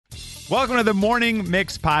Welcome to the Morning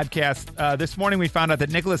Mix podcast. This morning we found out that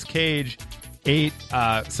Nicolas Cage ate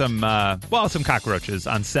some cockroaches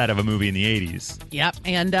on set of a movie in the 80s. Yep,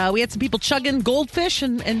 and we had some people chugging goldfish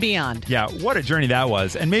and beyond. Yeah, what a journey that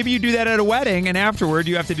was. And maybe you do that at a wedding, and afterward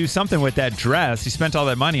you have to do something with that dress. You spent all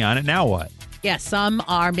that money on it, now what? Yeah, some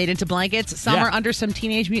are made into blankets. Some are under some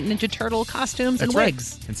Teenage Mutant Ninja Turtle costumes and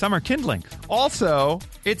wigs. Right. And some are kindling. Also,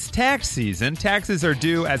 it's tax season. Taxes are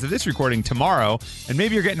due as of this recording tomorrow, and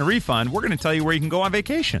maybe you're getting a refund. We're going to tell you where you can go on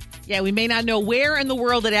vacation. Yeah, we may not know where in the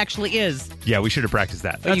world it actually is. Yeah, we should have practiced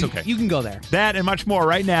that. That's okay. You can go there. That and much more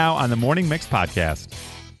right now on the Morning Mix podcast.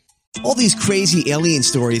 All these crazy alien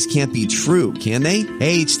stories can't be true, can they?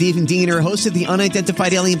 Hey, it's Stephen Diener, host of the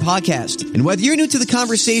Unidentified Alien Podcast. And whether you're new to the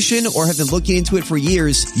conversation or have been looking into it for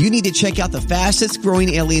years, you need to check out the fastest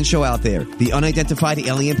growing alien show out there, the Unidentified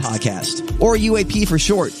Alien Podcast, or UAP for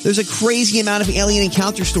short. There's a crazy amount of alien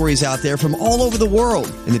encounter stories out there from all over the world.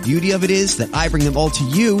 And the beauty of it is that I bring them all to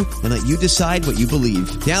you and let you decide what you believe.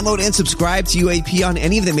 Download and subscribe to UAP on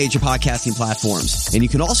any of the major podcasting platforms. And you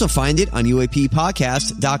can also find it on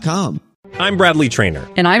UAPpodcast.com. I'm Bradley Trainer.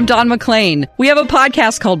 And I'm Don McClain. We have a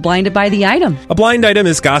podcast called Blinded by the Item. A blind item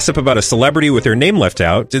is gossip about a celebrity with their name left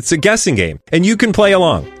out. It's a guessing game, and you can play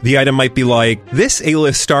along. The item might be like, this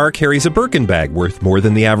A-list star carries a Birkin bag worth more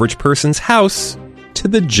than the average person's house to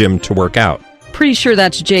the gym to work out. Pretty sure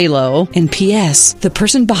that's J-Lo. And P.S. the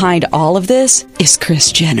person behind all of this is Kris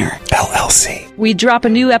Jenner, LLC. We drop a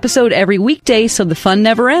new episode every weekday so the fun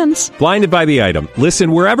never ends. Blinded by the Item.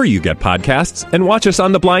 Listen wherever you get podcasts and watch us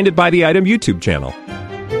on the Blinded by the Item YouTube channel.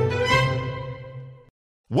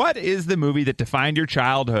 What is the movie that defined your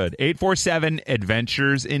childhood? 847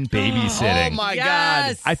 Adventures in Babysitting. Oh, my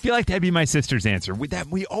Yes. God. I feel like that'd be my sister's answer.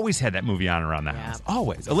 We always had that movie on around the house.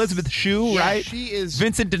 Always. Elizabeth Shue, right? She is.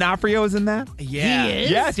 Vincent D'Onofrio is in that? Yeah. He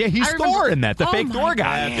is? Yes, yeah, he's I Thor remember- in that, the fake my Thor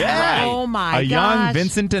guy. God. Yeah. Oh, my A young gosh.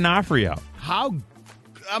 Vincent D'Onofrio. How.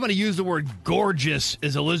 I'm going to use the word gorgeous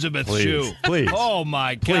is Elizabeth Shue. Please. Oh,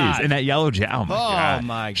 my Please. God. In that yellow jacket. Oh, my God.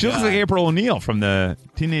 my She looks God. like April O'Neil from the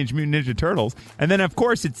Teenage Mutant Ninja Turtles. And then, of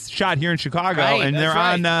course, it's shot here in Chicago. Right, and they're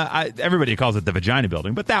that's on, everybody calls it the Vagina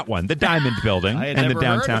Building, but that one, the Diamond Building. I had and the never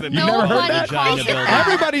heard downtown. of it. You've never heard Nobody that? calls it that.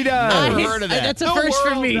 Everybody does. Never heard of that. That's a The first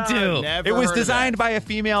for world me, does. too. Never It was heard of designed that. by a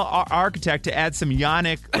female architect to add some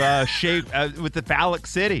yonic shape with the phallic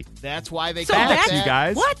city. That's why they So call it Facts, that. you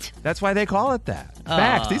guys. What? That's why they call it that.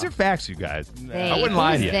 Facts. These are facts, you guys. I wouldn't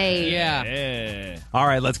lie to you. Yeah. Yeah. All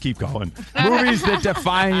right, let's keep going. Movies that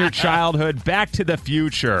define your childhood. Back to the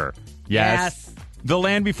Future. Yes. The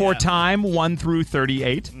Land Before Time, 1 through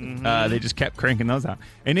 38. They just kept cranking those out.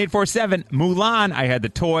 And 847, Mulan, I had the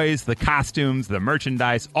toys, the costumes, the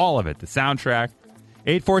merchandise, all of it, the soundtrack.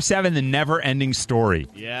 847, The Never-Ending Story.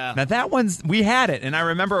 Yeah. Now, that one's, we had it, and I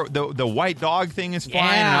remember the white dog thing is flying,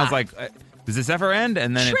 and I was like, does this ever end?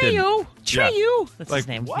 And then it Treyu. didn't. Treyu. That's Like, his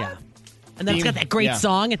name. what? Yeah. And then it's got that great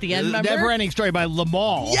song at the end, remember? Never Ending Story by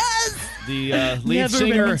Lamal. Yes! The lead Never-ending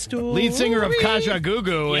singer of story. Kaja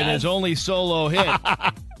Gugu in his only solo hit.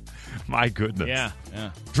 My goodness. Yeah.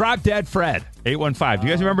 Drop Dead Fred, 815. Do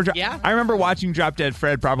you guys remember? Yeah. I remember watching Drop Dead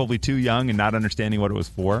Fred probably too young and not understanding what it was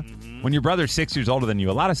for. When your brother's 6 years older than you,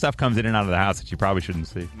 a lot of stuff comes in and out of the house that you probably shouldn't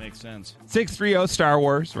see. Makes sense. 630 Star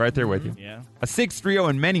Wars, right there with you. Yeah. A 630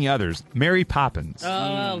 and many others. Mary Poppins.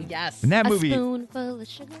 Oh, yes. And that A movie spoonful of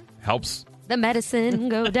sugar. helps. The medicine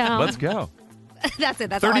go down. Let's go. That's it.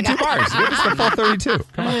 That's all I 32 got. bars. Give us the full 32.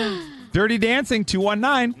 Come on. Dirty Dancing,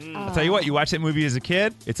 219. I'll tell you what, you watch that movie as a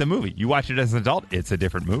kid, it's a movie. You watch it as an adult, it's a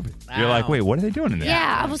different movie. You're like, wait, what are they doing in there?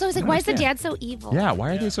 Yeah, I was always like, why is the dad so evil? Yeah,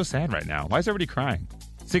 why are they so sad right now? Why is everybody crying?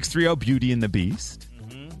 630 Beauty and the Beast.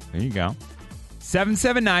 There you go.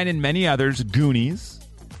 779 and many others. Goonies.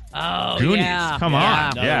 Oh, Goonies. yeah. Come Yeah.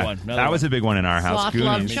 on. Another yeah. one, another that was one. a big one in our house. Sloth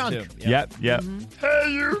Love Goonies. Chunk. Too. Yep.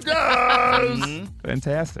 Hey, you guys.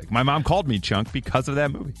 Fantastic. My mom called me Chunk because of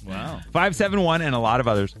that movie. Wow. 571 and a lot of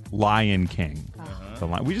others. Lion King.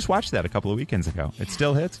 We just watched that a couple of weekends ago. It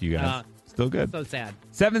still hits, you guys. Still good. So sad.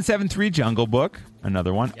 773 Jungle Book.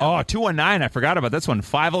 Another one. Oh, 219. I forgot about this one.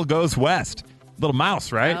 Fievel Goes West. Little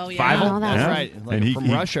mouse, right? Oh, yeah. Fievel. Oh, That's right. Like And from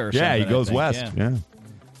Russia or Yeah, something, he I goes think, west. yeah. Yeah.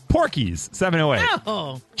 Porky's, 708.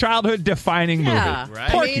 Oh. Childhood defining Yeah. movie.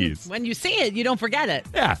 Right. Porky's. I mean, when you see it, you don't forget it.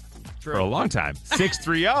 Yeah. For a long time.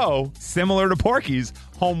 630, similar to Porky's,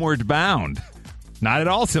 Homeward Bound. Not at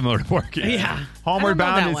all similar to Porky's. Yeah. Homeward I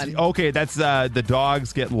don't know Bound that is one. okay. That's the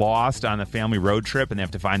dogs get lost on a family road trip and they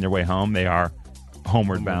have to find their way home. They are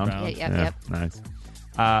homeward bound. bound. Yep. Nice.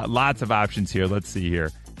 Lots of options here. Let's see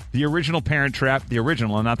here. The original Parent Trap, the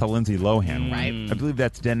original, and not the Lindsay Lohan one. Right. I believe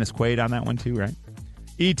that's Dennis Quaid on that one too, right?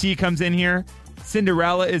 E.T. comes in here.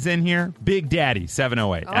 Cinderella is in here. Big Daddy,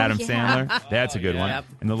 708. Adam yeah. Sandler. That's a good one. Yep.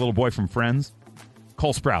 And the little boy from Friends.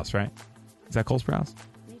 Cole Sprouse, right? Is that Cole Sprouse?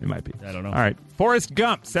 It might be. I don't know. All right. Forrest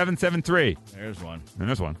Gump, 773. There's one. And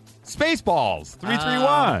there's one. Spaceballs,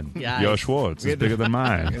 331. Yes. Your Schwartz is bigger than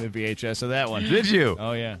I got mine. the VHS of that one. Did you?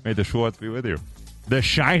 Oh, yeah. May the Schwartz be with you. The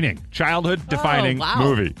Shining. Childhood-defining wow.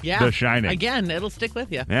 movie. Yeah. The Shining. Again, it'll stick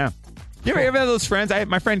with you. Yeah. You ever have those friends?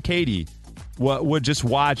 My friend Katie would just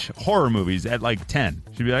watch horror movies at like 10.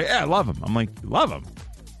 She'd be like, yeah, I love them. I'm like, love them?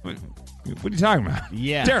 What are you talking about?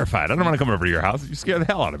 Yeah. Terrified. I don't want to come over to your house. You scare the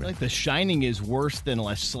hell out of I me. feel like The Shining is worse than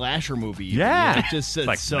a slasher movie. Yeah. It's just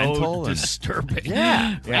Like so mental and- disturbing.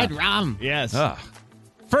 Yeah. Red rum. Yes. Ugh.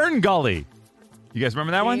 Fern Gully. You guys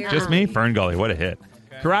remember that one? Just me? Fern Gully. What a hit.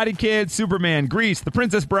 Karate Kid, Superman, Grease, The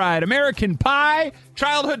Princess Bride, American Pie,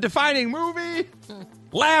 childhood-defining movie,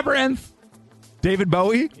 Labyrinth, David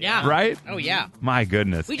Bowie. Yeah. Right? Oh, yeah. My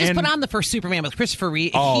goodness. We just And- put on the first Superman with Christopher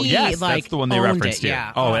Reeve. Oh, He, yes. like, That's the one they owned referenced it. here.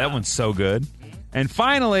 Yeah. Oh, that one's so good. And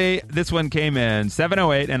finally, this one came in,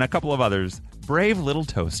 708, and a couple of others. Brave Little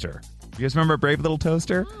Toaster. You guys remember Brave Little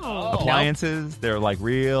Toaster? Oh. Appliances, they're like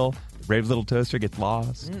real. Brave Little Toaster gets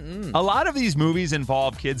lost. A lot of these movies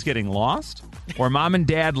involve kids getting lost or mom and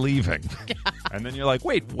dad leaving. And then you're like,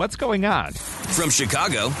 wait, what's going on? From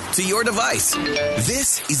Chicago to your device,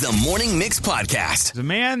 this is the Morning Mix Podcast. There's a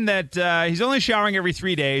man that he's only showering every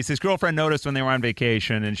 3 days. His girlfriend noticed when they were on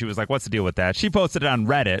vacation, and she was like, what's the deal with that? She posted it on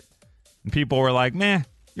Reddit, and people were like, meh,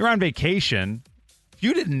 you're on vacation. If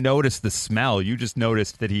you didn't notice the smell, you just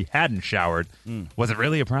noticed that he hadn't showered. Was it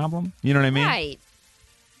really a problem? You know what I mean? Right.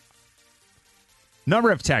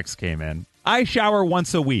 Number of texts came in. I shower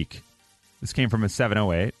once a week. This came from a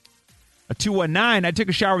 708. A 219. I took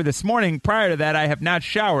a shower this morning. Prior to that, I have not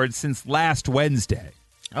showered since last Wednesday.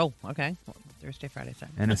 Oh, okay. Well, Thursday, Friday,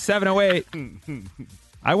 Saturday. And a 708.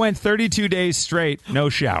 I went 32 days straight, no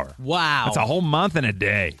shower. Wow. That's a whole month and a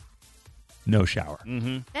day. No shower.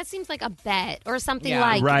 That seems like a bet or something Yeah.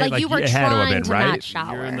 like Right, like you like were it had to have trying been, to right? not You're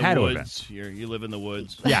shower. in the Had to have woods. You live in the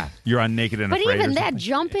woods. Yeah, you're on naked and But afraid. even or that, something.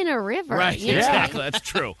 jump in a river. Right. you know? Exactly. That's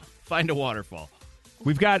true. Find a waterfall.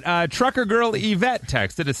 We've got Trucker Girl Yvette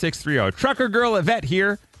texted at 630. Trucker Girl Yvette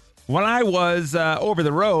here. When I was over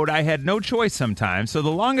the road, I had no choice sometimes, so the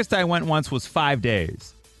longest I went once was 5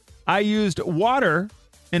 days. I used water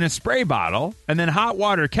in a spray bottle and then hot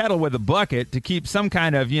water kettle with a bucket to keep some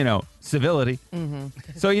kind of, civility.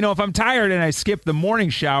 So, if I'm tired and I skip the morning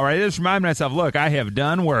shower, I just remind myself, look, I have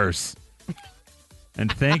done worse.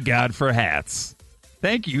 And thank God for hats.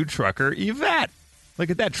 Thank you, Trucker Yvette. Look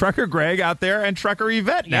at that, Trucker Greg out there and Trucker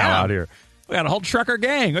Yvette now Yeah. out here. We got a whole trucker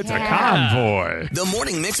gang. It's a Yeah. convoy. The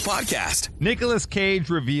Morning Mix Podcast. Nicolas Cage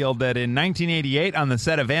revealed that in 1988 on the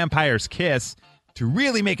set of Vampire's Kiss, to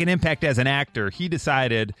really make an impact as an actor, he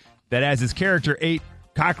decided that as his character ate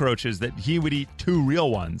cockroaches, that he would eat 2 real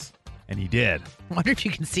ones. And he did. I wonder if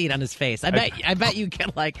you can see it on his face. I bet you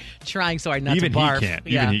can, trying so hard not Even to barf. he can't.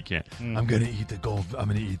 Yeah. Even he can't. I'm gonna eat the gold. I'm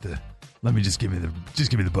gonna eat the. Let me just give me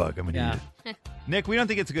the bug. I'm gonna eat it. Nick, we don't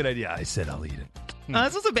think it's a good idea. I said I'll eat it. No,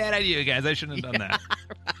 this was a bad idea, guys. I shouldn't have done that.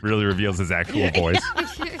 Really reveals his actual voice.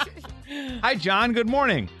 Hi, John. Good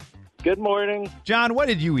morning. Good morning. John, what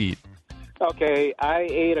did you eat? Okay, I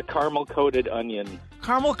ate a caramel-coated onion.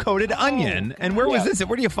 Caramel-coated onion. And where was Yeah. this?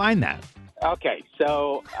 Where do you find that? Okay,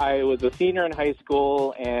 so I was a senior in high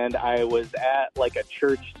school, and I was at, like, a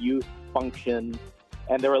church youth function,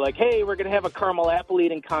 and they were like, hey, we're going to have a caramel apple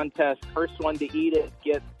eating contest. First one to eat it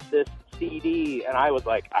gets this CD. And I was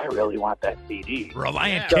like, I really want that CD.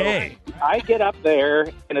 Reliant So K. I get up there,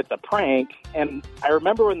 and it's a prank, and I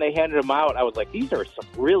remember when they handed them out, I was like, these are some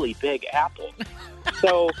really big apples.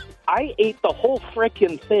 So I ate the whole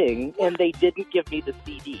frickin' thing, and they didn't give me the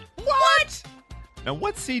CD. What? Now,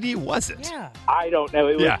 what CD was it? Yeah. I don't know.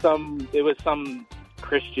 It Yeah. was some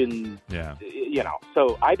Christian, Yeah.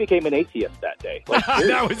 So I became an atheist that day. Like,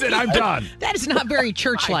 That was it. I'm done. That is not very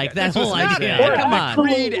church-like, that This was whole not idea. a Come on.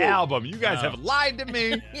 Creed album. You guys have lied to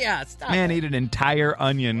me. Yeah, stop. Man, eat an entire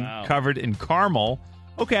onion Wow. covered in caramel.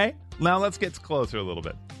 Okay, now let's get closer a little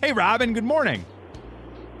bit. Hey, Robin, good morning.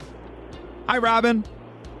 Hi, Robin.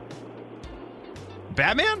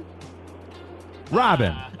 Batman?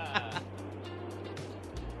 Robin.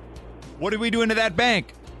 What are we doing to that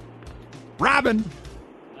bank? Robin.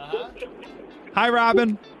 Hi,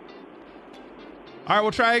 Robin. All right,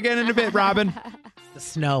 we'll try again in a bit, Robin. The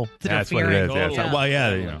snow. It's That's what it interfering. is. Yeah, it's Yeah. not- well,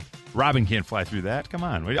 yeah, Robin can't fly through that. Come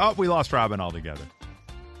on. We lost Robin altogether.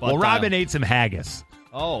 But, Well, Robin ate some haggis.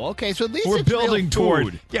 Oh, okay. So at least We're it's real building toward.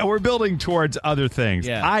 food. Yeah, we're building towards other things.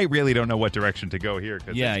 Yeah. I really don't know what direction to go here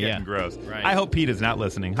because Yeah, it's getting yeah. gross. Right. I hope Pete is not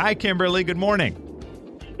listening. Hi, Kimberly. Good morning.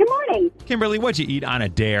 Good morning. Kimberly, what'd you eat on a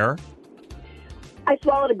dare? I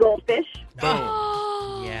swallowed a goldfish.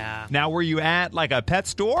 Yeah. Now, were you at like a pet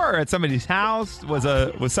store or at somebody's house?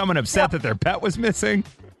 Was someone upset that their pet was missing?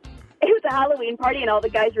 It was a Halloween party, and all the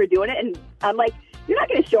guys were doing it, and I'm like, you're not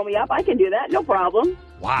going to show me up. I can do that. No problem.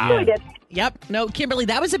 Wow. So I did. Yep. No, Kimberly,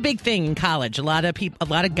 that was a big thing in college. A lot of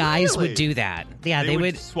guys Really? would do that. Yeah, They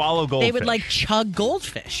would swallow goldfish. They would like chug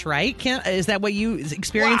goldfish, right? Is that what you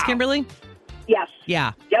experienced, Kimberly? Yes.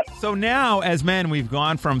 Yeah. Yep. So now, as men, we've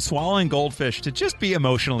gone from swallowing goldfish to just be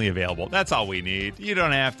emotionally available. That's all we need. You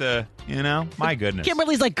don't have to, my goodness.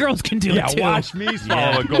 Kimberly's like, girls can do it too. Watch me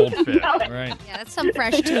swallow a goldfish. Right. Yeah, that's some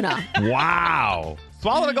fresh tuna. Wow.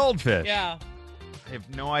 Swallowed a goldfish. Yeah. I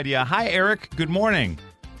have no idea. Hi, Eric. Good morning.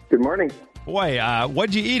 Good morning. Boy,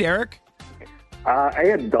 what'd you eat, Eric? I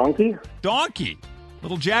had donkey. Donkey.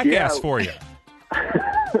 Little jackass for you.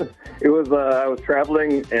 It was. I was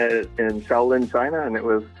traveling in Shaolin, China, and it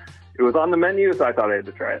was on the menu, so I thought I had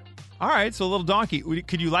to try it. All right, so a little donkey.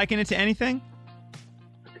 Could you liken it to anything?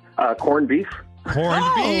 Corned beef. Corned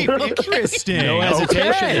beef. Interesting. No hesitation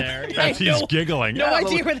Okay. there. He's giggling. No Yeah,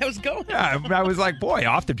 idea where that was going. Yeah, I was like, boy,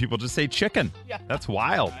 often people just say chicken. Yeah. That's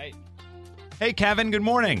wild. Right. Hey, Kevin, good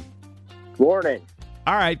morning. Morning.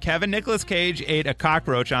 All right, Kevin, Nicolas Cage ate a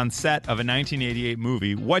cockroach on set of a 1988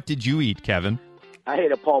 movie. What did you eat, Kevin? I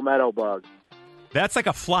hate a palmetto bug. That's like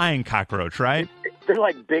a flying cockroach, right? They're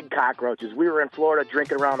like big cockroaches. We were in Florida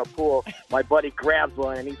drinking around a pool. My buddy grabs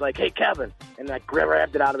one, and he's like, hey, Kevin. And I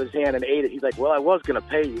grabbed it out of his hand and ate it. He's like, well, I was going to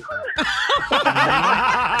pay you.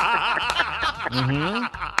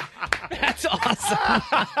 That's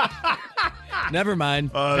awesome. Never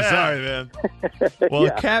mind. Oh, sorry, man.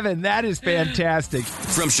 Well, Kevin, that is fantastic.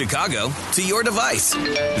 From Chicago to your device,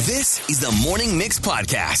 this is the Morning Mix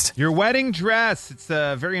Podcast. Your wedding dress, it's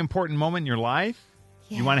a very important moment in your life.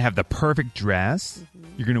 Yeah. You want to have the perfect dress.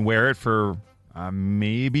 You're going to wear it for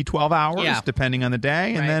maybe 12 hours, depending on the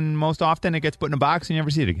day. And then most often it gets put in a box and you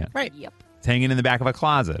never see it again. Right. Yep. It's hanging in the back of a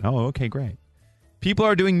closet. Oh, okay, great. People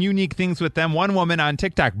are doing unique things with them. One woman on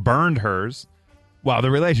TikTok burned hers while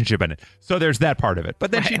the relationship ended. So there's that part of it.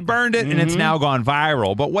 But then she burned it, and it's now gone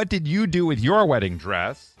viral. But what did you do with your wedding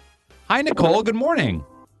dress? Hi, Nicole. Good morning.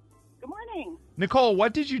 Good morning. Nicole,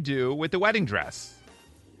 what did you do with the wedding dress?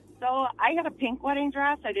 So I had a pink wedding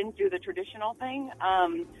dress. I didn't do the traditional thing.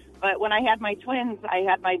 But when I had my twins, I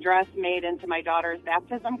had my dress made into my daughter's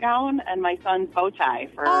baptism gown and my son's bow tie.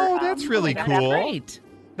 Oh, that's really cool. Great.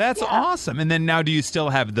 That's awesome. And then now do you still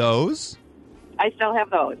have those? I still have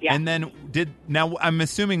those, yeah. And then now I'm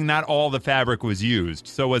assuming not all the fabric was used.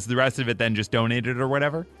 So was the rest of it then just donated or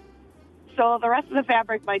whatever? So the rest of the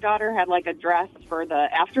fabric, my daughter had like a dress for the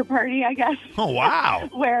after party, I guess. Oh, wow.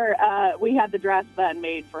 Where we had the dress then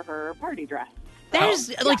made for her party dress. There's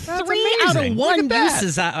like That's 3 out amazing. of Look 1 at that.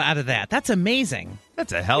 uses out of that. That's amazing.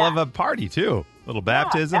 That's a hell of a party, too. Little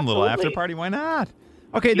baptism, little after absolutely. party. Why not?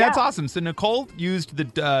 Okay, that's awesome. So Nicole used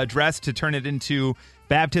the dress to turn it into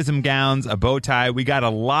baptism gowns, a bow tie. We got a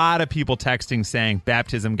lot of people texting saying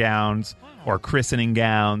baptism gowns or christening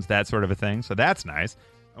gowns, that sort of a thing. So that's nice.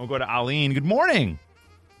 We'll go to Aline. Good morning.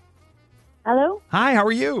 Hello? Hi, how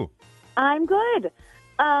are you? I'm good.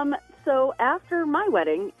 So after my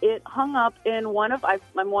wedding, it hung up in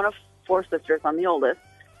I'm one of 4 sisters. I'm the oldest.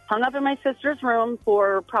 Hung up in my sister's room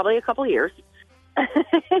for probably a couple years.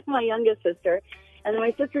 My youngest sister. And then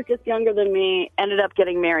my sister, just younger than me, ended up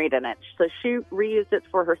getting married in it. So she reused it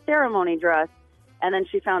for her ceremony dress, and then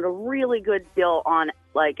she found a really good deal on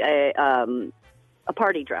like a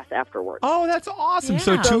party dress afterwards. Oh, that's awesome. Yeah.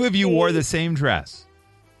 So 2 of you wore the same dress.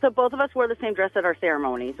 So both of us wore the same dress at our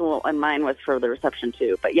ceremonies. Well, and mine was for the reception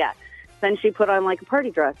too. But yeah, then she put on like a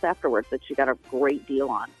party dress afterwards that she got a great deal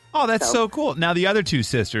on. Oh, that's so cool. Now, the other 2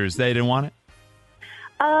 sisters, they didn't want it?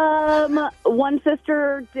 One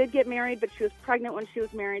sister did get married, but she was pregnant when she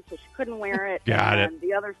was married, so she couldn't wear it. Got and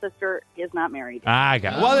the other sister is not married. I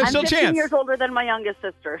got it. Well, there's still a 15 chance. years older than my youngest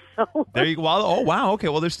sister, so There you go. Well, oh, wow. Okay,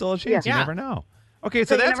 well, there's still a chance. Yeah. You never know. Okay,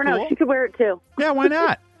 so you that's never cool. know. She could wear it too. Yeah, why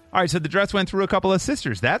not? All right, so the dress went through a couple of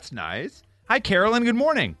sisters. That's nice. Hi, Carolyn. Good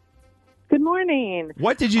morning. Good morning.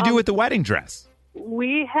 What did you do with the wedding dress?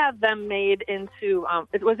 We had them made into,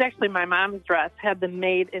 it was actually my mom's dress, had them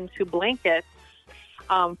made into blankets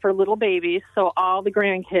for little babies. So all the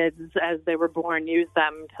grandkids, as they were born, used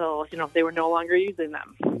them until, they were no longer using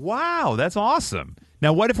them. Wow, that's awesome.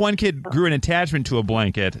 Now, what if one kid grew an attachment to a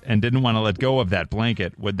blanket and didn't want to let go of that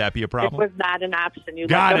blanket? Would that be a It problem? was not an option. You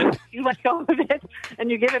Got let it. Go, you let go of it, and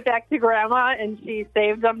you give it back to Grandma, and she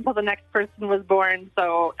saved them until the next person was born.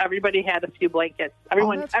 So everybody had a few blankets.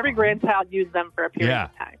 Every grandchild used them for a period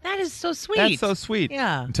of time. That is so sweet. That's so sweet.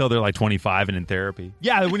 Yeah. Until they're like 25 and in therapy.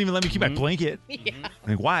 Yeah, they wouldn't even let me keep my blanket. Yeah.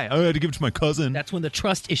 Like, why? Oh, I had to give it to my cousin. That's when the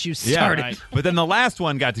trust issues Yeah, started. right. But then the last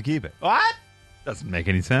one got to keep it. What? Doesn't make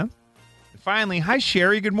any sense. Finally, hi,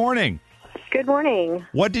 Sherry. Good morning. Good morning.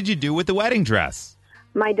 What did you do with the wedding dress?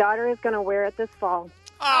 My daughter is going to wear it this fall.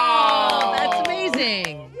 Oh, that's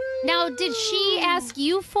amazing. Now, did she ask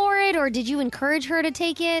you for it, or did you encourage her to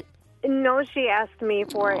take it? No, she asked me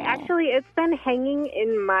for it. Actually, it's been hanging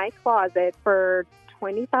in my closet for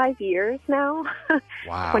 25 years now.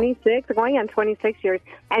 Wow. 26, going on 26 years.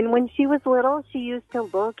 And when she was little, she used to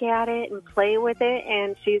look at it and play with it,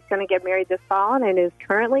 and she's going to get married this fall and is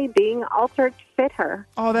currently being altered to fit her.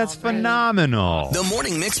 Oh, that's phenomenal. The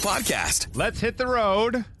Morning Mix Podcast. Let's hit the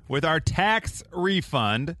road with our tax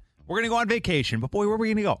refund. We're going to go on vacation, but boy, where are we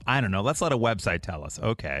going to go? I don't know. Let's let a website tell us.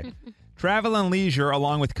 Okay. Travel and Leisure,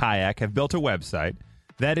 along with Kayak, have built a website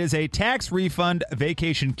that is a tax refund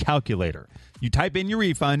vacation calculator. You type in your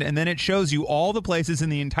refund, and then it shows you all the places in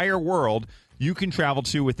the entire world you can travel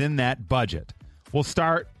to within that budget. We'll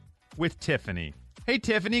start with Tiffany. Hey,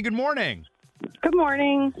 Tiffany, good morning. Good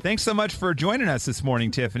morning. Thanks so much for joining us this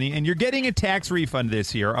morning, Tiffany. And you're getting a tax refund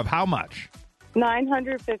this year of how much?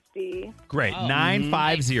 $950. Great.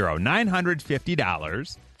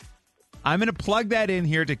 $950. I'm going to plug that in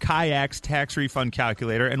here to Kayak's tax refund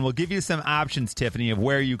calculator, and we'll give you some options, Tiffany, of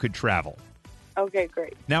where you could travel. Okay,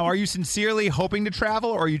 great. Now, are you sincerely hoping to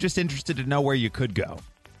travel, or are you just interested to know where you could go?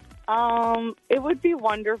 It would be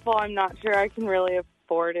wonderful. I'm not sure I can really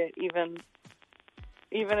afford it, even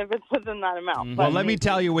if it's within that amount. Well, let me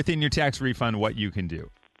tell you within your tax refund what you can do.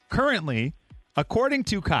 Currently, according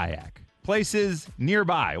to Kayak, places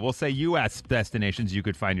nearby, we'll say U.S. destinations you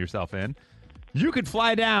could find yourself in, you could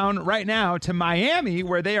fly down right now to Miami,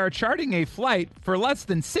 where they are charging a flight for less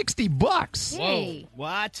than $60. Whoa.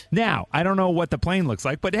 What? Now, I don't know what the plane looks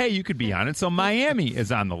like, but hey, you could be on it. So Miami is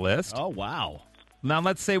on the list. Oh, wow. Now,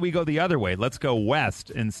 let's say we go the other way. Let's go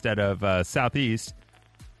west instead of southeast.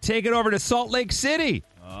 Take it over to Salt Lake City.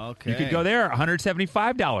 Okay. You could go there,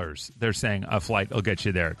 $175. They're saying a flight will get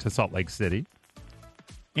you there to Salt Lake City.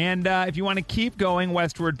 And if you want to keep going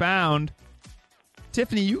westward bound,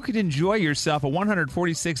 Tiffany, you could enjoy yourself a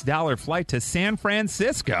 $146 flight to San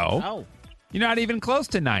Francisco. Oh. You're not even close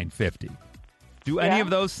to $950. Do any of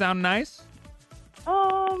those sound nice?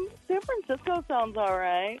 San Francisco sounds all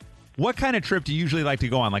right. What kind of trip do you usually like to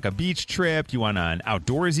go on? Like a beach trip? Do you want an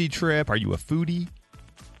outdoorsy trip? Are you a foodie?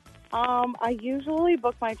 I usually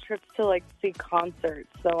book my trips to see concerts,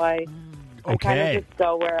 so I kind Okay. of just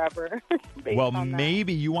go wherever. based Well, on that.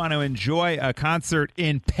 maybe you want to enjoy a concert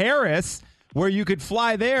in Paris where you could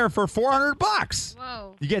fly there for $400.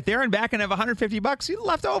 Whoa. You get there and back and have $150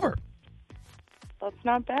 left over. That's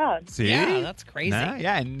not bad. See? Yeah, that's crazy. Nah,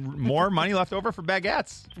 yeah, and more money left over for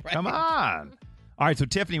baguettes. Come on. All right, so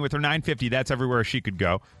Tiffany with her $950, that's everywhere she could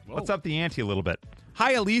go. Let's up the ante a little bit.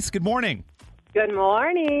 Hi, Elise. Good morning. Good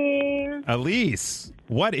morning. Elise,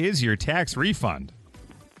 what is your tax refund?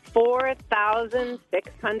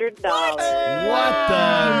 $4,600. What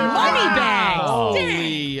the? Money bag.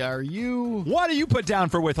 Holy, are you? What do you put down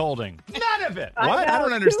for withholding? None of it. I What? I know.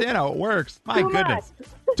 don't understand how it works. My Too goodness.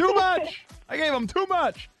 Too much. I gave them too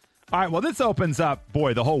much. All right, well, this opens up,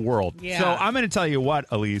 boy, the whole world. Yeah. So I'm going to tell you what,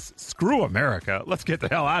 Elise, screw America. Let's get the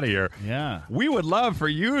hell out of here. Yeah. We would love for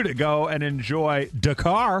you to go and enjoy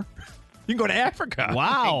Dakar. You can go to Africa.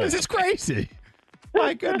 Wow. This is crazy.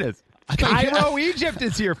 My goodness. Cairo, Egypt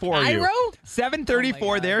is here for you. Cairo?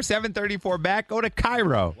 734 there, 734 back. Go to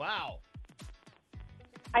Cairo. Wow.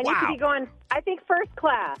 I need to be going, I think, first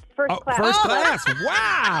class. First class. First class.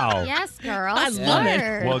 Wow. Yes, girl. I love it.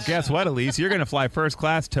 Splurge. Well, guess what, Elise? You're going to fly first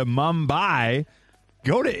class to Mumbai.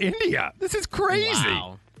 Go to India. This is crazy.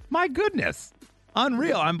 Wow. My goodness.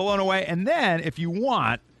 Unreal. I'm blown away. And then, if you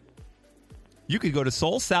want, you could go to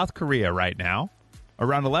Seoul, South Korea right now.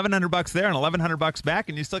 Around $1,100 there and $1,100 back,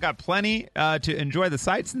 and you still got plenty to enjoy the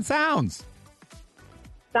sights and sounds.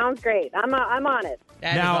 Sounds great. I'm on it.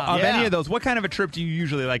 Now, of Yeah. any of those, what kind of a trip do you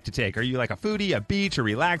usually like to take? Are you like a foodie, a beach, a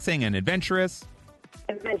relaxing, and adventurous?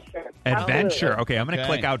 Adventure. Adventure. Okay, I'm going to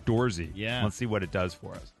Okay. click outdoorsy. Yeah. Let's see what it does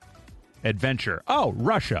for us. Adventure. Oh,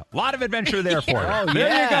 Russia. A lot of adventure there for you. Oh, there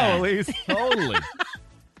yeah. you go, Elise. Totally.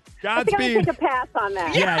 I think I'm going Godspeed. to take a pass on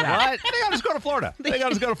that. Yeah. What? I think I'll just go to Florida. There's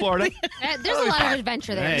a lot of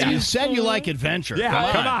adventure there. Hey, you said you like adventure.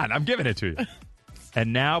 Yeah, Come on. I'm giving it to you.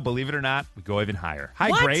 And now, believe it or not, we go even higher. Hi,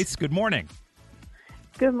 What? Grace. Good morning.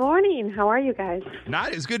 Good morning. How are you guys?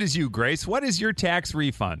 Not as good as you, Grace. What is your tax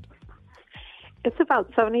refund? It's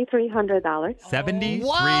about $7,300. 73.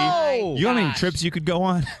 Whoa! You know how many trips you could go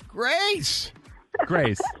on? Grace.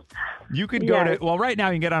 Grace, you could go Yes. to, well, right now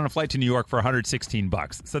you can get on a flight to New York for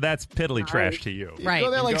 $116. So that's piddly trash to you. Right.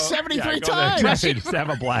 Go there like 73 times. Just have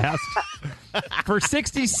a blast. For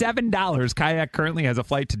 $67, Kayak currently has a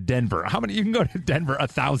flight to Denver. How many? You can go to Denver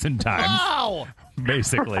 1,000 times. Wow.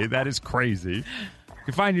 Basically. That is crazy. You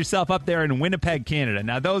can find yourself up there in Winnipeg, Canada.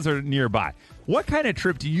 Now, those are nearby. What kind of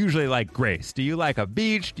trip do you usually like, Grace? Do you like a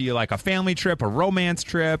beach? Do you like a family trip, a romance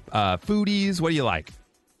trip, foodies? What do you like?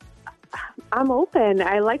 I'm open.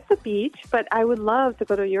 I like the beach, but I would love to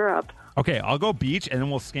go to Europe. Okay, I'll go beach, and then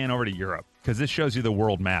we'll scan over to Europe, because this shows you the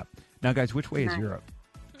world map. Now, guys, which way is Europe?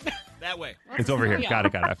 That way. It's over here. Got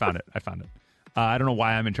it. I found it. I don't know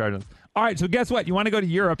why I'm in charge of this. All right, so guess what? You want to go to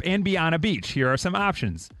Europe and be on a beach. Here are some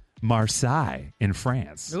options. Marseille in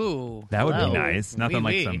France. Ooh. That would hello. be nice. Nothing Oui,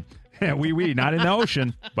 like oui. some... Oui, not in the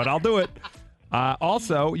ocean, but I'll do it.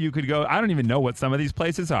 Also, you could go... I don't even know what some of these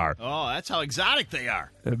places are. Oh, that's how exotic they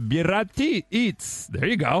are. Birati Eats. There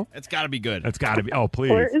you go. That's got to be good. That's got to be... Oh, please.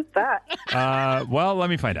 Where is that? Well, let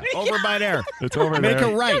me find out. Over by there. It's over Make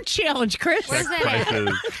there. a right. No challenge, Chris. Where's that at?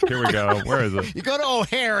 Prices. Here we go. Where is it? You go to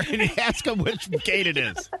O'Hare and you ask them which gate it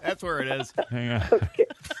is. That's where it is. Hang on.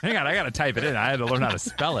 Hang on. I got to type it in. I had to learn how to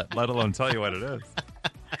spell it, let alone tell you what it is.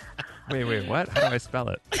 Wait. What? How do I spell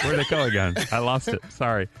it? Where'd it go again? I lost it.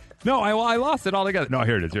 Sorry. No, I lost it altogether. No,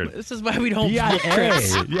 here it is. This is why we don't BIA.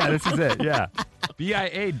 Chris. Yeah, this is it. Yeah.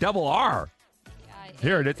 BIA.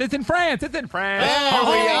 Here it is. It's in France. There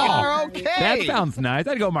we are. Okay. That sounds nice.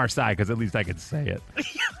 I'd go Marseille because at least I could say it.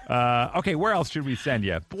 Okay, where else should we send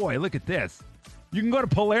you? Boy, look at this. You can go to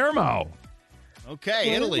Palermo.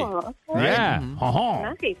 Okay, Italy. Oh, Yeah.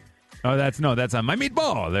 nice. Oh, that's on my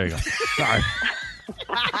meatball. There you go. Sorry.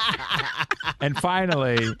 And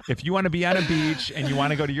finally, if you want to be on a beach and you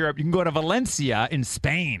want to go to Europe, you can go to Valencia in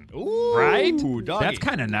Spain. Ooh, right? doggy. That's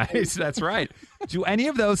kind of nice. That's right. Do any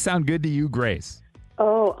of those sound good to you, Grace?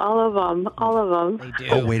 Oh, all of them. All of them. They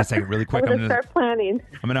do. Oh, wait a second, really quick. I'm going to start planning.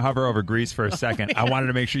 I'm going to hover over Greece for a second. I wanted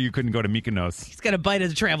to make sure you couldn't go to Mykonos. He's got a bite of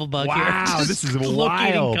the travel bug here. Wow, Just this is locating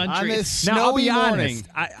wild. On countries. this Now, I'll be snowy morning.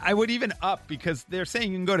 honest. I would even up because they're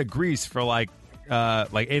saying you can go to Greece for like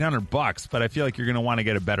 $800, but I feel like you're going to want to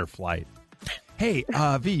get a better flight. Hey,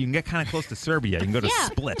 V, you can get kind of close to Serbia. You can go to Yeah.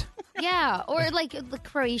 Split. Yeah, or like the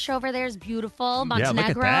Croatia over there is beautiful. Yeah, Montenegro.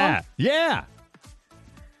 look at that. Yeah.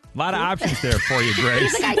 A lot of options there for you,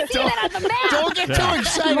 Grace. He's like, I see that on the map. Don't get too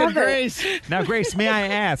excited, Grace. Now, Grace, may I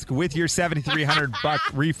ask, with your $7,300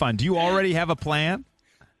 refund, do you already have a plan?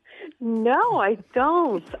 No, I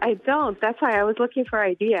don't. That's why I was looking for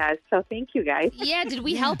ideas. So thank you, guys. Yeah, did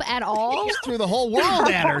we help at all? Just threw the whole world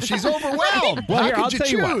at her. She's overwhelmed. Well, How here, could I'll you tell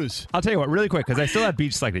you choose? what. I'll tell you what, really quick, because I still have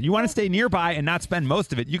beach selected. You want to stay nearby and not spend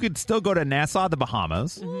most of it, you could still go to Nassau, the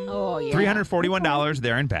Bahamas. Oh, yeah. $341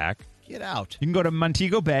 there and back. Get out. You can go to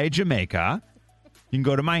Montego Bay, Jamaica. You can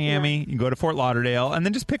go to Miami. You can go to Fort Lauderdale, and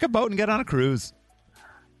then just pick a boat and get on a cruise.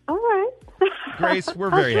 All right. Grace, we're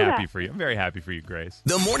I'll very do happy that. for you. I'm very happy for you, Grace.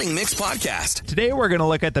 The Morning Mix Podcast. Today, we're going to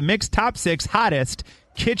look at the Mix Top 6 hottest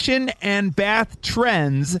kitchen and bath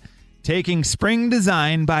trends taking spring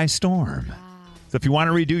design by storm. So if you want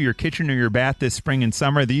to redo your kitchen or your bath this spring and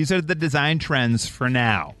summer, these are the design trends for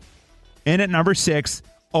now. In at number 6,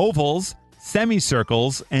 ovals,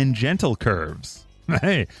 semicircles, and gentle curves.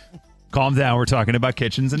 Hey, calm down. We're talking about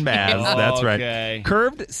kitchens and baths. That's Okay. right.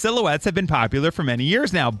 Curved silhouettes have been popular for many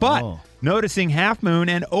years now, but noticing half moon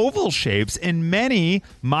and oval shapes in many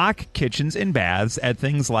mock kitchens and baths at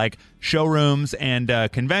things like showrooms and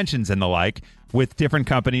conventions and the like, with different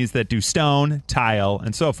companies that do stone, tile,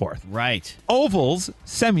 and so forth. Right. Ovals,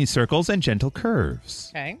 semicircles, and gentle curves.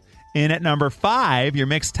 Okay. In at number 5, your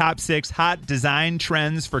mixed top 6 hot design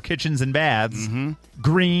trends for kitchens and baths.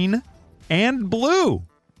 Green and blue.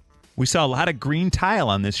 We saw a lot of green tile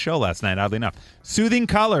on this show last night, oddly enough. Soothing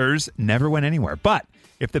colors never went anywhere. But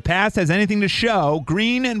if the past has anything to show,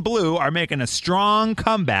 green and blue are making a strong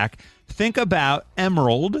comeback. Think about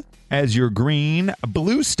emerald as your green,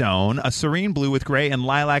 bluestone, a serene blue with gray and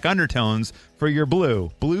lilac undertones for your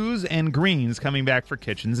blue. Blues and greens coming back for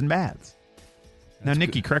kitchens and baths. Now,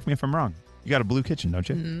 Nikki, correct me if I'm wrong. You got a blue kitchen, don't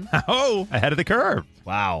you? Mm-hmm. Oh, ahead of the curve.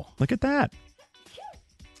 Wow. Look at that.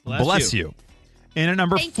 Bless you. In at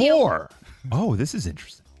number Thank 4. Oh, this is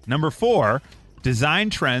interesting. Number 4,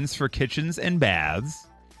 design trends for kitchens and baths.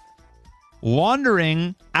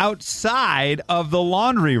 Laundering outside of the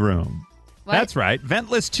laundry room. What? That's right.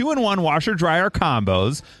 Ventless 2-in-1 washer-dryer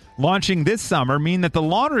combos launching this summer mean that the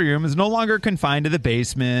laundry room is no longer confined to the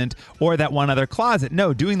basement or that one other closet.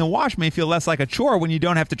 No, doing the wash may feel less like a chore when you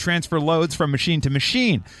don't have to transfer loads from machine to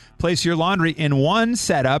machine. Place your laundry in one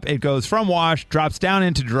setup. It goes from wash, drops down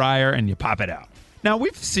into dryer, and you pop it out. Now,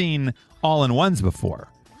 we've seen all-in-ones before,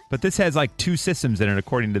 but this has like 2 systems in it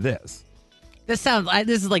according to this. This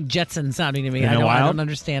is like Jetson sounding to me. I don't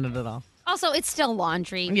understand it at all. Also, it's still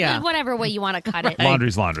laundry. Yeah. Whatever way you want to cut it.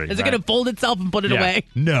 Laundry's laundry. Is it going to fold itself and put it away?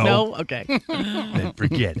 No. No? Okay. Then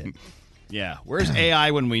forget it. Yeah. Where's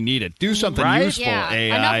AI when we need it? Do something useful, Yeah.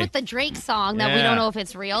 AI. Enough with the Drake song that we don't know if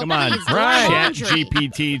it's real. Come on. Please, Chat laundry.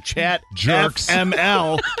 GPT, chat Jerks.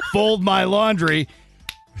 FML, fold my laundry.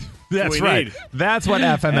 That's we right. need. That's what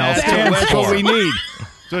FML stands That's for. what we need.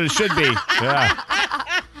 That's what it should be. Yeah.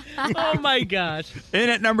 Oh, my gosh. In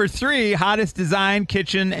at number 3, hottest design,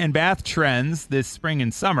 kitchen, and bath trends this spring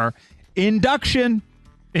and summer, induction.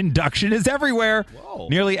 Induction is everywhere. Whoa.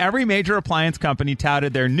 Nearly every major appliance company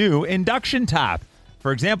touted their new induction top.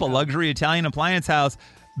 For example, luxury Italian appliance house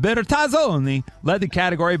Bertazzoni led the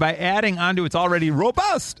category by adding onto its already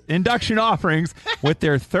robust induction offerings with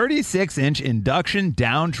their 36-inch induction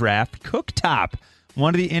downdraft cooktop,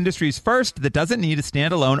 one of the industry's first that doesn't need a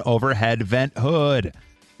standalone overhead vent hood.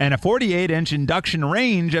 And a 48-inch induction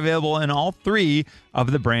range available in all 3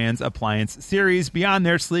 of the brand's appliance series. Beyond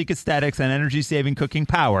their sleek aesthetics and energy-saving cooking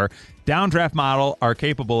power, downdraft model are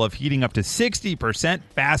capable of heating up to 60%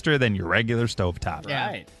 faster than your regular stovetop.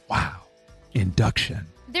 Right. Wow. Induction.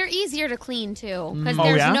 They're easier to clean, too, because Oh,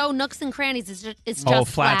 there's yeah? no nooks and crannies. It's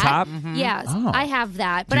just flat top? Yes, Oh. I have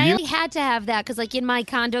that. But Do I you? only had to have that because, like, in my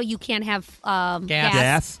condo, you can't have gas.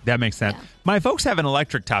 Gas? That makes sense. My folks have an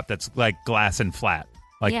electric top that's like glass and flat.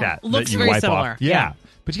 Like Yeah. that. Looks that you very wipe similar. Off. Yeah.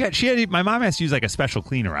 But my mom has to use like a special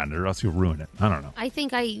cleaner on it or else you'll ruin it. I don't know. I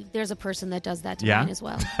think there's a person that does that to Yeah? mine as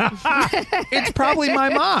well. It's probably my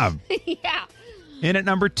mom. Yeah. In at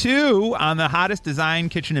number 2 on the hottest design,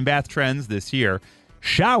 kitchen, and bath trends this year,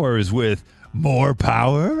 showers with more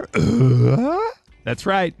power. That's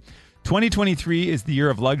right. 2023 is the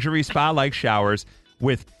year of luxury spa-like showers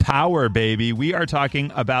with power, baby. We are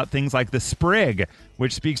talking about things like the Sprig,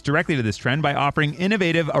 which speaks directly to this trend by offering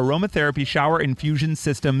innovative aromatherapy shower infusion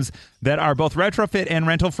systems that are both retrofit and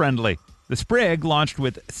rental friendly. The Sprig launched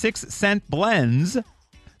with 6 scent blends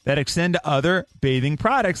that extend to other bathing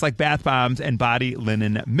products like bath bombs and body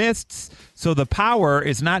linen mists. So the power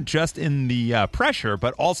is not just in the pressure,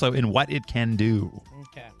 but also in what it can do.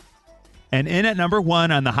 Okay. And in at number 1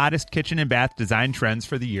 on the hottest kitchen and bath design trends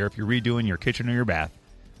for the year, if you're redoing your kitchen or your bath,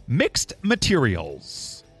 mixed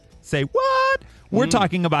materials. Say what? We're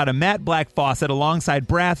talking about a matte black faucet alongside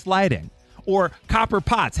brass lighting, or copper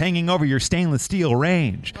pots hanging over your stainless steel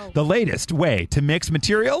range. The latest way to mix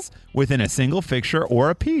materials within a single fixture or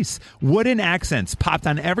a piece. Wooden accents popped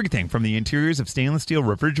on everything from the interiors of stainless steel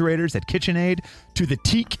refrigerators at KitchenAid to the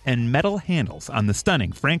teak and metal handles on the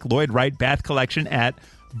stunning Frank Lloyd Wright bath collection at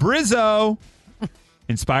Brizzo.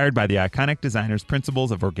 Inspired by the iconic designer's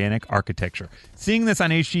principles of organic architecture. Seeing this on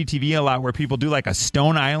HGTV a lot where people do like a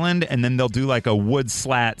stone island and then they'll do like a wood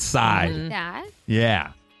slat side. That?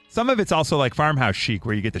 Yeah. Some of it's also like farmhouse chic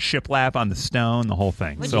where you get the shiplap on the stone, the whole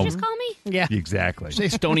thing. Would you just call me? Yeah. Exactly. Say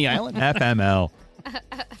Stony Island? FML.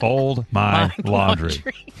 Fold my laundry.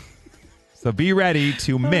 So be ready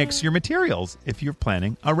to mix your materials if you're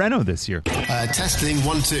planning a reno this year. Testing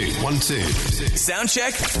 1 2 1 2. Sound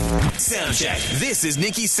check. Sound check. This is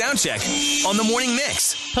Nikki's sound check on the morning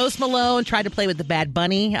mix. Post Malone tried to play with the Bad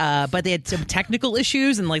Bunny, but they had some technical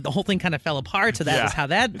issues, and like the whole thing kind of fell apart. So that was how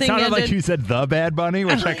that It thing sounded ended. like you said the Bad Bunny,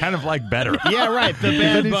 which I kind of like better. Yeah, right. The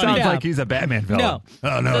Bad He Bunny. sounds Yeah. like he's a Batman villain. No.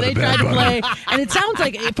 Oh, no, So the they Bad tried to Bunny. play, and it sounds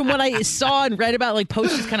like from what I saw and read about, like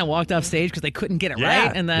Post just kind of walked off stage because they couldn't get it Yeah,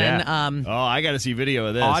 right, and then Oh, I got to see video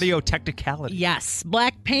of this. Audio technicality. yes,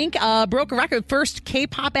 Blackpink broke a record, first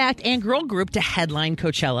K-pop act and girl group to headline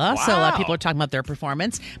Coachella. So Wow. people are talking about their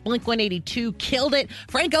performance. Blink-182 killed it.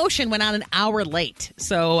 Frank Ocean went on an hour late,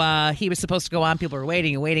 so he was supposed to go on. People were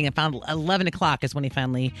waiting and waiting, and found 11 o'clock is when he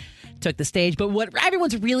finally took the stage. But what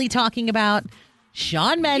everyone's really talking about.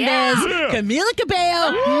 Shawn Mendes, Camila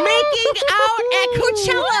Cabello making out at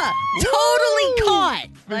Coachella. Totally caught.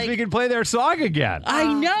 Because we can play their song again.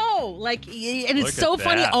 I know. Like, and it's Look so at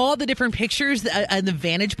funny, that. all the different pictures and the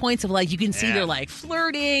vantage points of, like, you can see they're, like,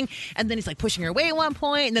 flirting, and then he's, like, pushing her away at one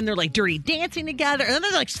point, and then they're, like, dirty dancing together, and then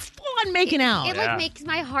they're, like, full-on making out. It like makes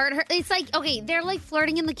my heart hurt. It's like, okay, they're like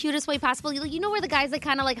flirting in the cutest way possible. You know where the guy's like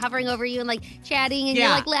kind of like hovering over you and like chatting and you're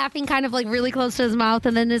like laughing kind of like really close to his mouth,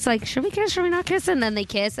 and then it's like, should we kiss? Should we not kiss? And then they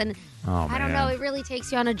kiss, and Oh, man. I don't know. It really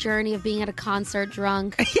takes you on a journey of being at a concert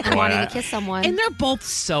drunk and wanting to kiss someone. And they're both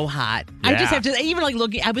so hot. I just have to, even like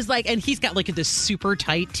looking, I was like, and he's got like this super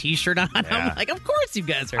tight t-shirt on. Yeah. I'm like, of course you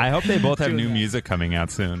guys are. I hope they both have new music coming out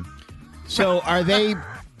soon. So are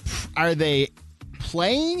they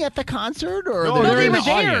playing at the concert or No, they're they in were the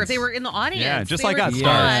there. audience? They were in the audience. Yeah, just They like were us, in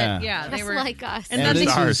Stars. Yeah, they Just were like us. And then they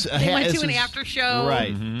went to this an is- after show.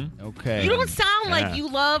 Right. Mm-hmm. Okay. You don't sound Yeah. like you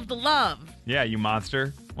love the love. Yeah, you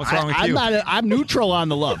monster. What's wrong with I'm you? I'm neutral on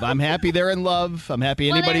the love. I'm happy they're in love. I'm happy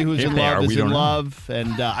anybody who's If in they love are, is we in don't know. love.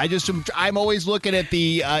 And I'm always looking at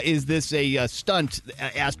the is this a stunt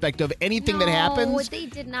aspect of anything that happens? they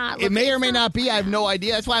did not. It may or may not be. I have no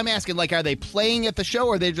idea. That's why I'm asking. Like, are they playing at the show,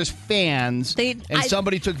 or are they just fans?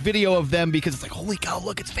 Somebody took video of them because it's like, holy cow,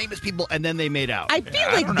 look, it's famous people, and then they made out. I feel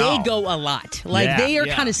like they go a lot. Like they are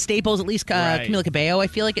kind of staples. At least Right. Camila Cabello. I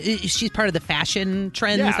feel like she's part of the fashion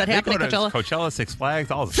trends Yeah, that they happen go at to Coachella. Coachella, Six Flags,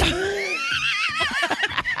 all the stuff.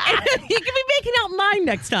 You could be making out mine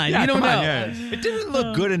next time. Yeah, you don't come know. on, yeah. It didn't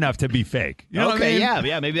look good enough to be fake. You know what I Okay, mean?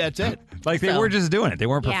 yeah, maybe that's it. Like they So- were just doing it. They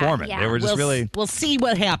weren't performing. They were just We'll see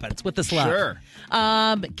what happens with this love.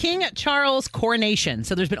 Sure. King Charles' coronation.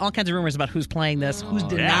 So there's been all kinds of rumors about who's playing this, who's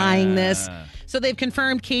denying this. So they've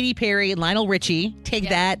confirmed Katy Perry and Lionel Richie. Take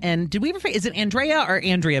that. And did we ever? Is it Andrea or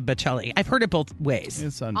Andrea Bocelli? I've heard it both ways.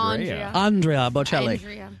 It's Andrea. Andrea Bocelli.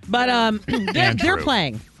 Andrea. But they're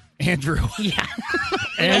playing. Andrew. Yeah.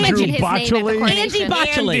 Andrew His name at the Boccioli. coronation. Andy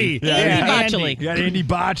Boccioli. Yeah, Andy Andy. Boccioli. You got Andy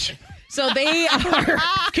Botch. So they are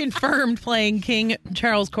confirmed playing King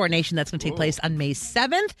Charles' coronation. That's going to take place on May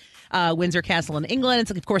 7th. Windsor Castle in England.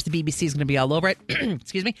 It's, of course, the BBC is going to be all over it.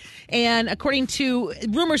 Excuse me. And according to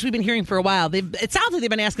rumors we've been hearing for a while, it sounds like they've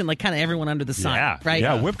been asking like kind of everyone under the sun. Yeah, right?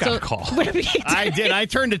 yeah, Whip got a call. I did. I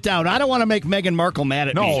turned it down. I don't want to make Meghan Markle mad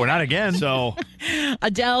at me. No, not again. So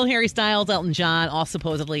Adele, Harry Styles, Elton John all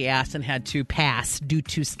supposedly asked and had to pass due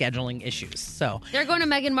to scheduling issues. So They're going to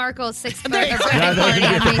Meghan Markle's 6th They're- birthday Yeah, they're party. gonna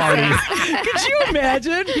be at the on May party. 6th. could you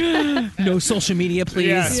imagine? No social media, please,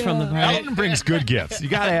 Yes. from the bride. Elton brings good gifts. You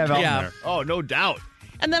got to have Elton there. oh, no doubt.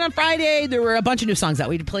 And then on Friday, there were a bunch of new songs out.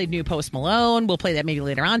 We played new Post Malone. We'll play that maybe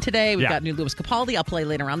later on today. We've Yeah. got new Louis Capaldi. I'll play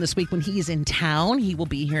later on this week when he's in town. He will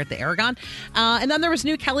be here at the Aragon. And then there was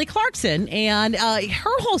new Kelly Clarkson. And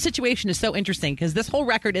her whole situation is so interesting because this whole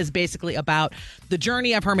record is basically about the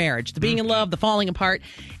journey of her marriage, the being in love, the falling apart.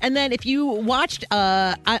 And then if you watched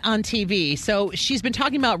on TV, so she's been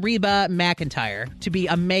talking about Reba McEntire to be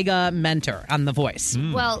a mega mentor on The Voice.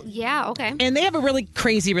 Well, yeah, okay. And they have a really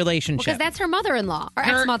crazy relationship. Because that's her mother-in-law or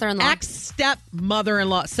Her ex-mother-in-law.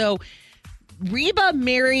 Ex-step-mother-in-law. So Reba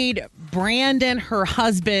married Brandon, her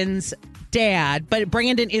husband's dad, but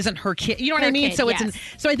Brandon isn't her kid. You know what Her I mean? kid, So yes.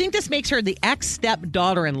 so I think this makes her the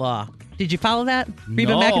ex-step-daughter-in-law. Did you follow that?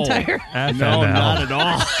 Reba No. McEntire? No, not at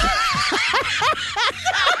all.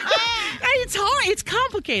 It's hard. It's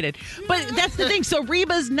complicated. But that's the thing. So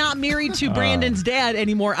Reba's not married to Brandon's dad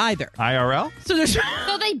anymore either. IRL? So there's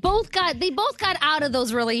So they both got out of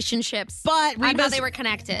those relationships. But I thought Reba's- they were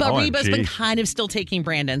connected. But OMG. Reba's been kind of still taking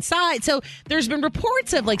Brandon's side. So there's been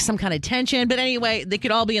reports of like some kind of tension. But anyway, they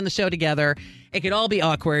could all be in the show together. It could all be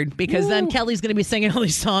awkward because then Kelly's going to be singing all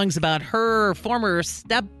these songs about her former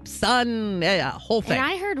stepson, whole thing. And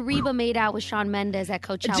I heard Reba made out with Shawn Mendes at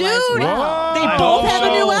Coachella Dude, as well. they I both hope have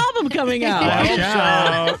a new so. album coming out. Watch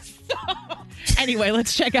out. Anyway,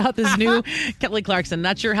 let's check out this new Kelly Clarkson.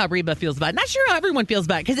 Not sure how Reba feels about it. Not sure how everyone feels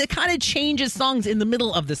about it because it kind of changes songs in the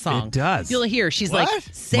middle of the song. It does. You'll hear she's What? like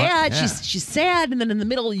sad. What? Yeah. She's sad, and then in the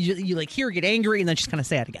middle you like hear her get angry, and then she's kind of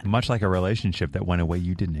sad again. Much like a relationship that went away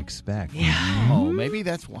you didn't expect. Oh, maybe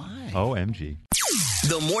that's why. OMG.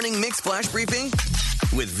 The Morning Mix Flash Briefing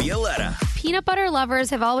with Violetta. Peanut butter lovers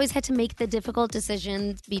have always had to make the difficult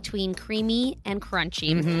decisions between creamy and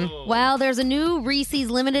crunchy. Mm-hmm. Well, there's a new Reese's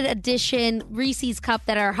limited edition Reese's cup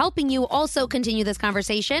that are helping you also continue this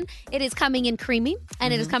conversation. It is coming in creamy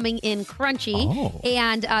and it is coming in crunchy. Oh.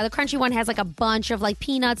 And the crunchy one has like a bunch of like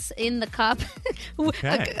peanuts in the cup.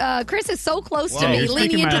 Okay. Chris is so close to Whoa, me you're leaning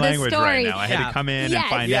speaking into my this language story. right now. I had to come in Yes. and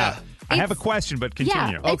find Yeah. out. I have a question, but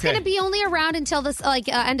continue. Yeah, it's going to be only around until this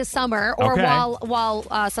end of summer or Okay.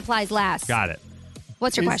 while supplies last. Got it.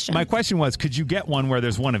 What's your question? My question was, could you get one where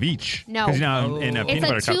there's one of each? No. Because now in a peanut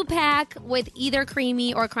It's butter a cup. 2-pack with either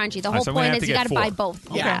creamy or crunchy. The whole so I'm gonna point have is to you get got to buy 4. both.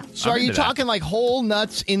 Okay. Yeah. So I'm are you into that. talking like whole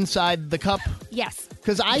nuts inside the cup? Yes.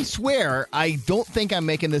 Because I swear, I don't think I'm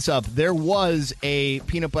making this up. There was a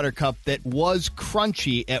peanut butter cup that was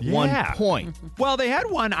crunchy at one Yeah. point. Well, they had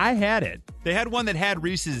one. I had it. They had one that had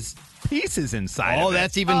Reese's Pieces inside. Oh, of it.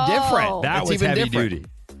 that's even different. That That's was even heavy different. duty.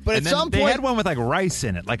 But and at then some they point, had one with like rice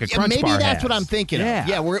in it, like a Crunch maybe Bar that's has. what I'm thinking Yeah. of.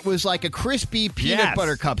 Yeah, where it was like a crispy peanut Yes.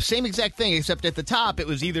 butter cup. Same exact thing, except at the top, it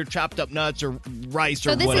was either chopped up nuts or rice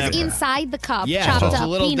So or this whatever. is inside the cup, Yeah, chopped so it's a up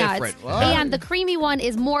little peanuts, different. Whoa. and the creamy one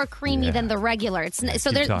is more creamy than the regular. It's so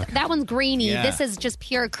keep there's talking. that one's grainy. Yeah. This is just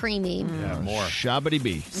pure creamy. Yeah, more. Shabbity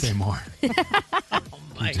bee. Say more.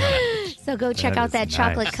 So go check That out is that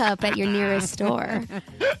chocolate nice. cup at your nearest store.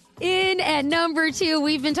 In at number 2,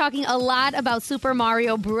 we've been talking a lot about Super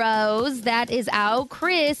Mario Bros. That is out.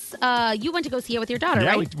 Chris, you went to go see it with your daughter,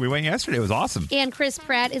 Yeah, right? we went yesterday. It was awesome. And Chris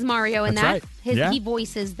Pratt is Mario in That's that. right. Yeah. He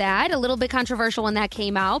voices that. A little bit controversial when that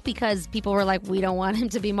came out because people were like, we don't want him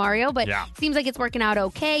to be Mario, but Yeah. seems like it's working out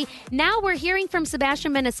okay. Now we're hearing from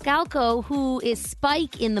Sebastian Maniscalco, who is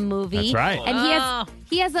Spike in the movie. That's right. And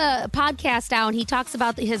he has a podcast out, and he talks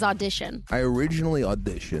about his audition. I originally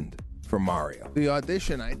auditioned for Mario. The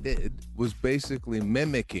audition I did was basically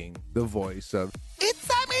mimicking the voice of "It's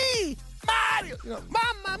me, Mario." You know,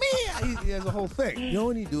 Mamma Mia. He has a whole thing. You know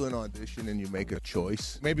when you do an audition and you make a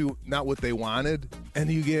choice, maybe not what they wanted,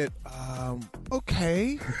 and you get,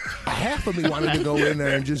 okay. Half of me wanted to go in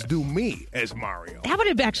there and just do me as Mario. That would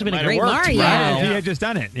have actually been a Might have great worked. Mario. Right. If he had just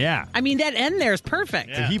done it, yeah. I mean, that end there is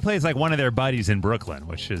perfect. So he plays like one of their buddies in Brooklyn,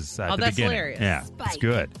 which is at the that's beginning. hilarious. Yeah, Spike. it's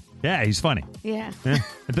good. Yeah, he's funny. Yeah.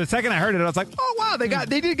 The second I heard it, I was like, oh, wow,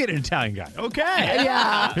 they did get an Italian guy. Okay.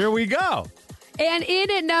 Yeah. Here we go. And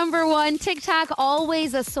in at number 1, TikTok,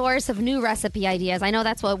 always a source of new recipe ideas. I know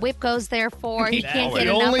that's what Whip goes there for. He can't get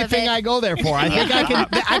the enough only of thing it. I go there for. I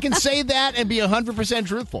think I can say that and be 100%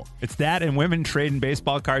 truthful. It's that and women trading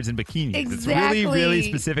baseball cards and bikinis. Exactly. It's really, really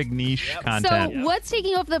specific niche content. So what's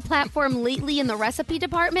taking over the platform lately in the recipe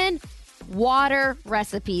department? Water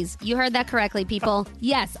recipes. You heard that correctly, people.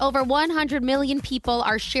 Yes, over 100 million people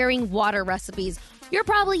are sharing water recipes. You're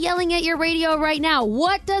probably yelling at your radio right now.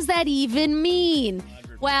 What does that even mean?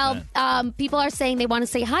 100%. Well, people are saying they want to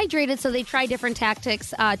stay hydrated, so they try different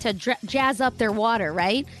tactics to jazz up their water,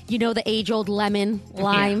 right? You know, the age-old lemon,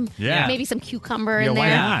 lime, Yeah. maybe some cucumber Yeah, in why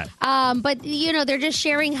there. not? But, you know, they're just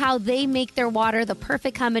sharing how they make their water the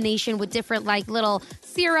perfect combination with different, like, little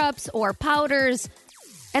syrups or powders.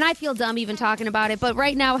 And I feel dumb even talking about it, but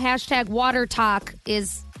right now, hashtag water talk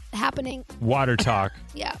is happening. Water talk.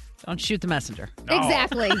 Yeah. Don't shoot the messenger.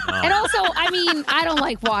 Exactly. And also, I mean, I don't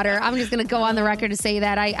like water. I'm just going to go on the record to say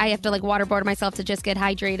that. I have to, like, waterboard myself to just get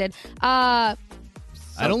hydrated. I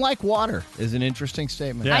don't like water is an interesting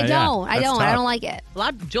statement. I don't like it.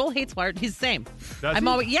 Joel hates water. He's the same. Does I'm he?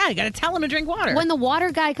 always, you got to tell him to drink water. When the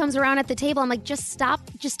water guy comes around at the table, I'm like, just stop.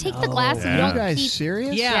 Just take the glass and yeah. you You don't guys keep...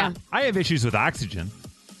 serious? Yeah. I have issues with oxygen,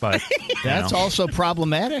 but That's also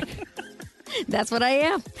problematic. That's what I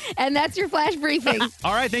am. And that's your flash briefing.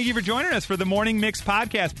 All right, thank you for joining us for the Morning Mix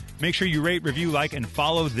podcast. Make sure you rate, review, like, and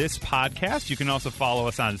follow this podcast. You can also follow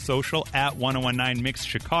us on social at 1019 Mix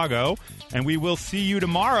Chicago. And we will see you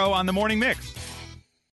tomorrow on the Morning Mix.